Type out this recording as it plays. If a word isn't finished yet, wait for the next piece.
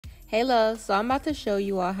Hey love, so I'm about to show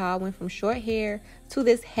you all how I went from short hair to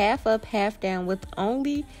this half up, half down with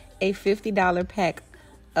only a $50 pack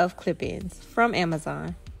of clip-ins from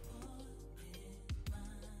Amazon.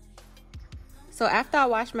 So after I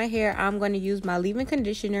wash my hair, I'm going to use my leave-in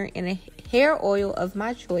conditioner and a hair oil of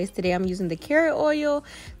my choice. Today I'm using the carrot oil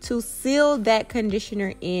to seal that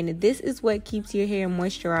conditioner in. This is what keeps your hair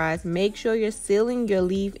moisturized. Make sure you're sealing your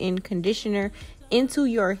leave-in conditioner into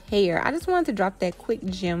your hair. I just wanted to drop that quick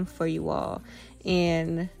gem for you all,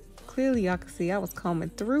 and clearly y'all can see I was combing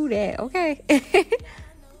through that. Okay.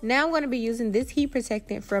 Now I'm going to be using this heat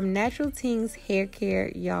protectant from Natural Things Hair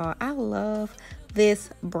Care. Y'all, I love this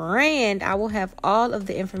brand. I will have all of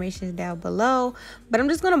the information down below, but I'm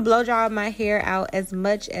just going to blow dry my hair out as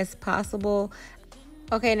much as possible.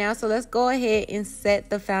 Okay, now so let's go ahead and set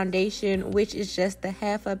the foundation, which is just the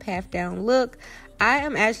half up, half down look. I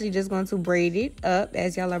am actually just going to braid it up,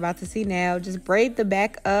 as y'all are about to see now. Just braid the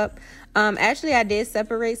back up. Actually, I did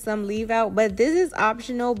separate some leave out, but this is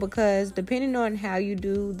optional because depending on how you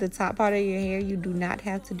do the top part of your hair, you do not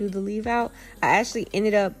have to do the leave out. I actually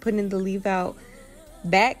ended up putting the leave out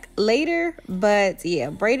back later, but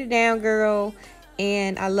yeah, braid it down, girl.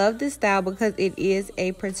 And I love this style because it is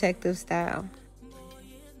a protective style.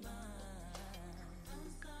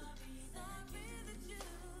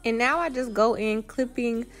 And now I just go in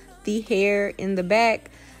clipping the hair in the back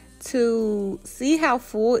to see how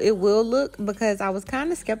full it will look, because I was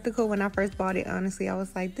kind of skeptical when I first bought it. Honestly, I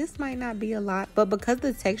was like, this might not be a lot, but because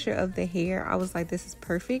the texture of the hair, I was like, this is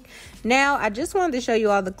perfect. Now I just wanted to show you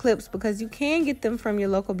all the clips because you can get them from your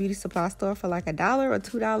local beauty supply store for like $1 or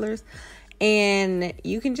 $2, and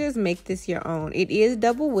you can just make this your own. It is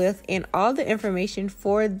double width, and all the information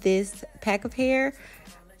for this pack of hair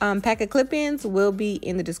pack of clip-ins will be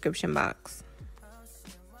in the description box.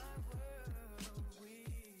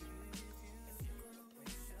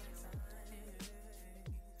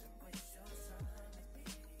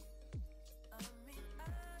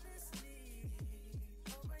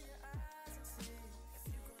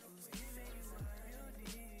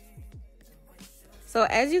 So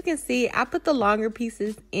as you can see, I put the longer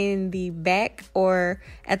pieces in the back or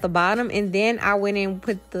at the bottom, and then I went in and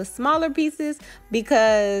put the smaller pieces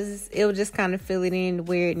because it will just kind of fill it in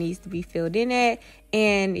where it needs to be filled in at.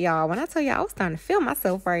 And y'all, when I tell you I was starting to feel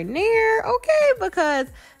myself right there, okay, because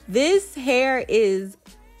this hair is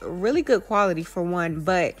really good quality for one,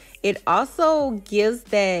 but it also gives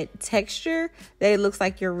that texture that it looks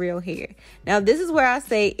like your real hair. Now this is where I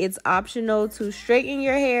say it's optional to straighten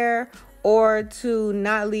your hair or to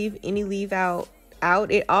not leave any leave out.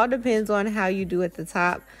 It all depends on how you do at the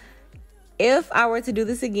top. If I were to do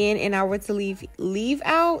this again and I were to leave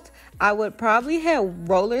out, I would probably have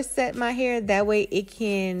roller set my hair. That way it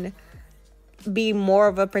can be more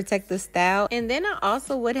of a protective style. And then I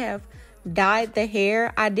also would have dyed the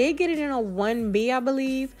hair. I did get it in a 1B, I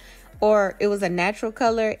believe, or it was a natural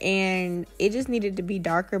color, and it just needed to be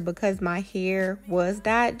darker because my hair was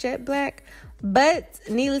dyed jet black. But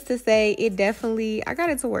needless to say, it definitely, I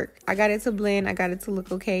got it to work. I got it to blend. I got it to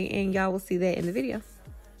look okay. And y'all will see that in the video.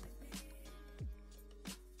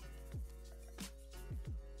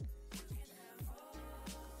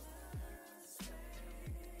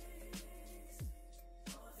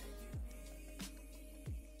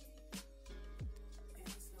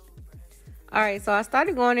 Alright, so I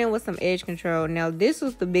started going in with some edge control. Now, this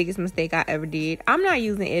was the biggest mistake I ever did. I'm not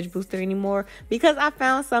using edge booster anymore because I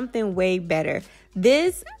found something way better.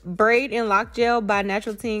 This braid and lock gel by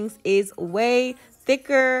Natural Things is way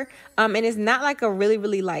thicker. And it's not like a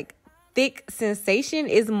really like thick sensation.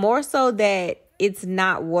 It's more so that it's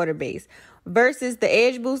not water-based. Versus the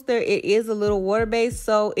edge booster, it is a little water-based,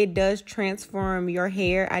 so it does transform your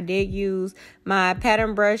hair. I did use my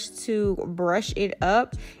pattern brush to brush it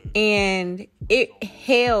up, and it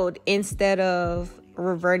held instead of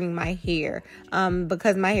reverting my hair.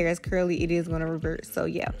 Because my hair is curly, it is going to revert. So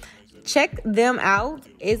yeah, check them out.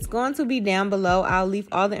 It's going to be down below. I'll leave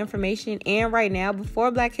all the information. And right now, before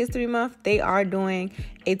Black History Month, they are doing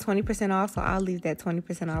a 20% off, so I'll leave that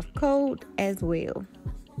 20% off code as well.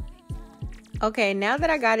 Okay, now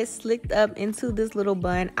that I got it slicked up into this little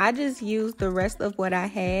bun, I just used the rest of what I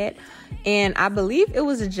had, and I believe it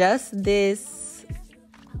was just this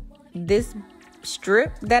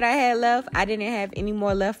strip that I had left. I didn't have any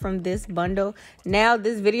more left from this bundle. Now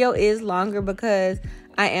this video is longer because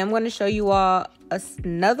I am going to show you all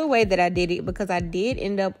another way that I did it, because I did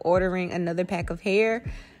end up ordering another pack of hair.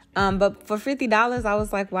 But for $50, I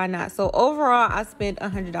was like, why not? So overall, I spent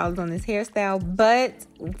 $100 on this hairstyle. But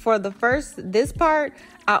for this part,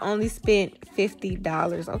 I only spent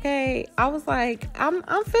 $50. Okay, I was like,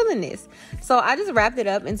 I'm feeling this. So I just wrapped it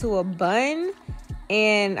up into a bun.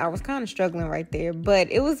 And I was kind of struggling right there, but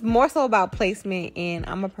it was more so about placement, and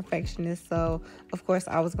I'm a perfectionist, so of course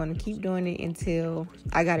I was going to keep doing it until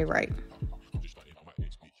I got it right.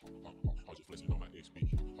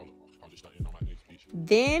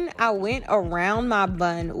 Then I went around my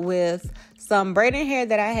bun with some braiding hair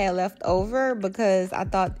that I had left over because I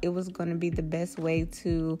thought it was going to be the best way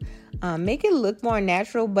to make it look more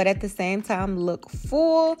natural, but at the same time look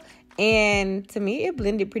full. And to me, it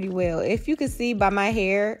blended pretty well. If you could see by my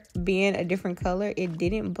hair being a different color, it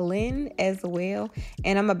didn't blend as well.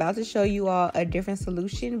 And I'm about to show you all a different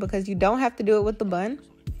solution because you don't have to do it with the bun.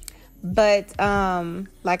 But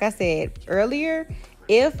like I said earlier,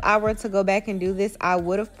 if I were to go back and do this, I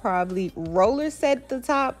would have probably roller set the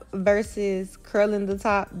top versus curling the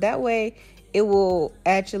top. That way it will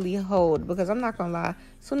actually hold, because I'm not gonna lie,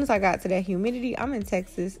 as soon as I got to that humidity, I'm in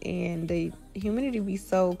Texas and the humidity be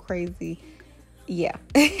so crazy. Yeah.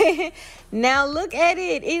 Now look at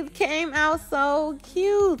it. It came out so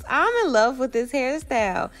cute. I'm in love with this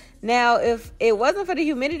hairstyle. Now, if it wasn't for the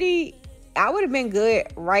humidity, I would have been good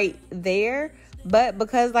right there. But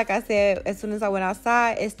because, like I said, as soon as I went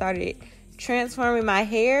outside, it started transforming my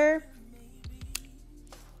hair.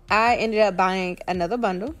 I ended up buying another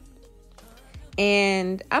bundle.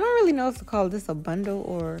 And I don't really know if to call this a bundle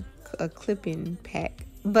or a clip-in pack.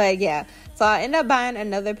 But yeah, so I ended up buying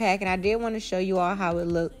another pack, and I did want to show you all how it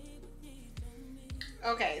looked.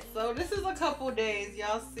 Okay, so this is a couple days.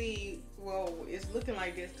 Y'all see, well, it's looking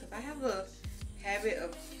like this because I have a habit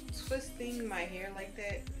of twisting my hair like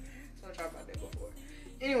that. So I talked about that before.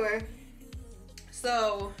 Anyway,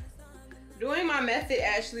 so doing my method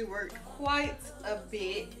actually worked quite a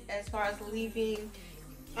bit as far as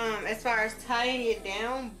as far as tying it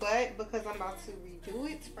down, but because I'm about to redo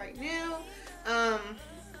it right now,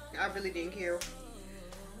 I really didn't care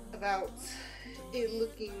about it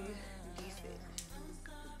looking decent.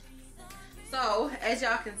 So as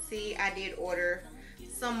y'all can see, I did order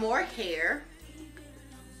some more hair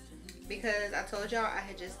because I told y'all I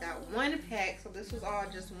had just got one pack, so this was all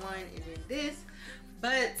just one and then this,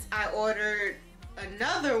 but I ordered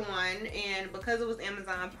another one, and because it was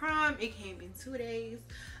Amazon Prime, it came in 2 days.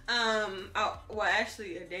 Well,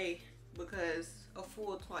 actually a day, because a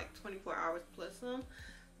full like 24 hours plus some,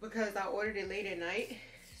 because I ordered it late at night.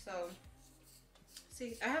 So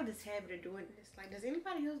see, I have this habit of doing this. Like, does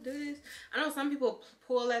anybody else do this? I know some people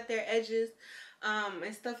pull at their edges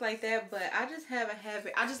and stuff like that, but I just have a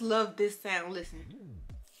habit. I just love this sound. Listen,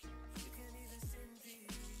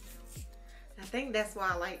 I think that's why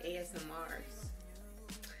I like ASMRs.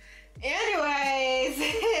 Anyways,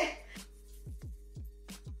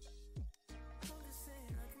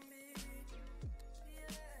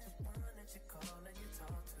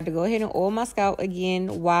 to go ahead and oil my scalp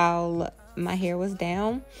again while my hair was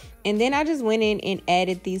down, and then I just went in and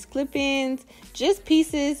added these clip-ins, just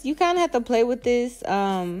pieces. You kind of have to play with this.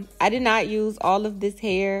 I did not use all of this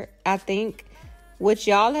hair. I think what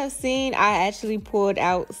y'all have seen, I actually pulled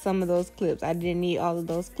out some of those clips. I didn't need all of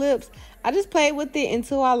those clips. I just played with it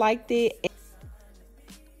until I liked it.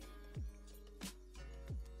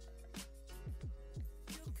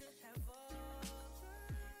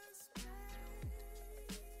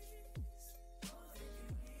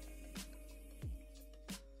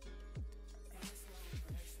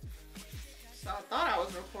 So I thought I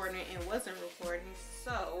was recording and wasn't recording.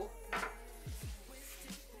 So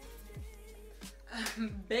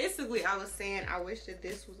basically I was saying I wish that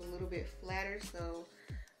this was a little bit flatter,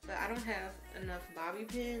 but I don't have enough bobby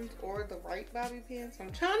pins or the right bobby pins, so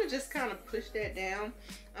I'm trying to just kind of push that down.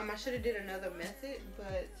 I should have did another method,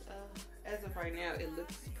 but as of right now, it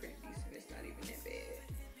looks pretty decent. It's not even that bad.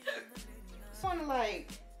 I just want to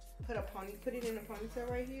like put it in a ponytail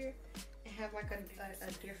right here and have like a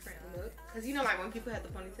different look, because you know, like when people have the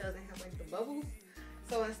ponytails and have like the bubbles.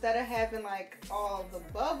 So instead of having like all the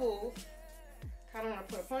bubbles, kind of want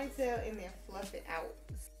to put a ponytail and then fluff it out.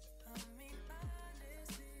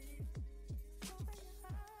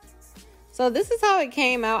 So this is how it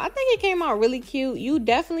came out. I think it came out really cute. You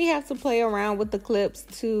definitely have to play around with the clips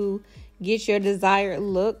to get your desired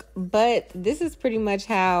look, but this is pretty much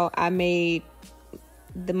how I made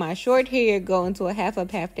my short hair go into a half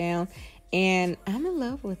up, half down, and I'm in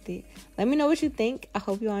love with it. Let me know what you think. I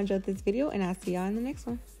hope you all enjoyed this video, and I'll see y'all in the next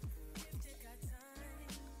one.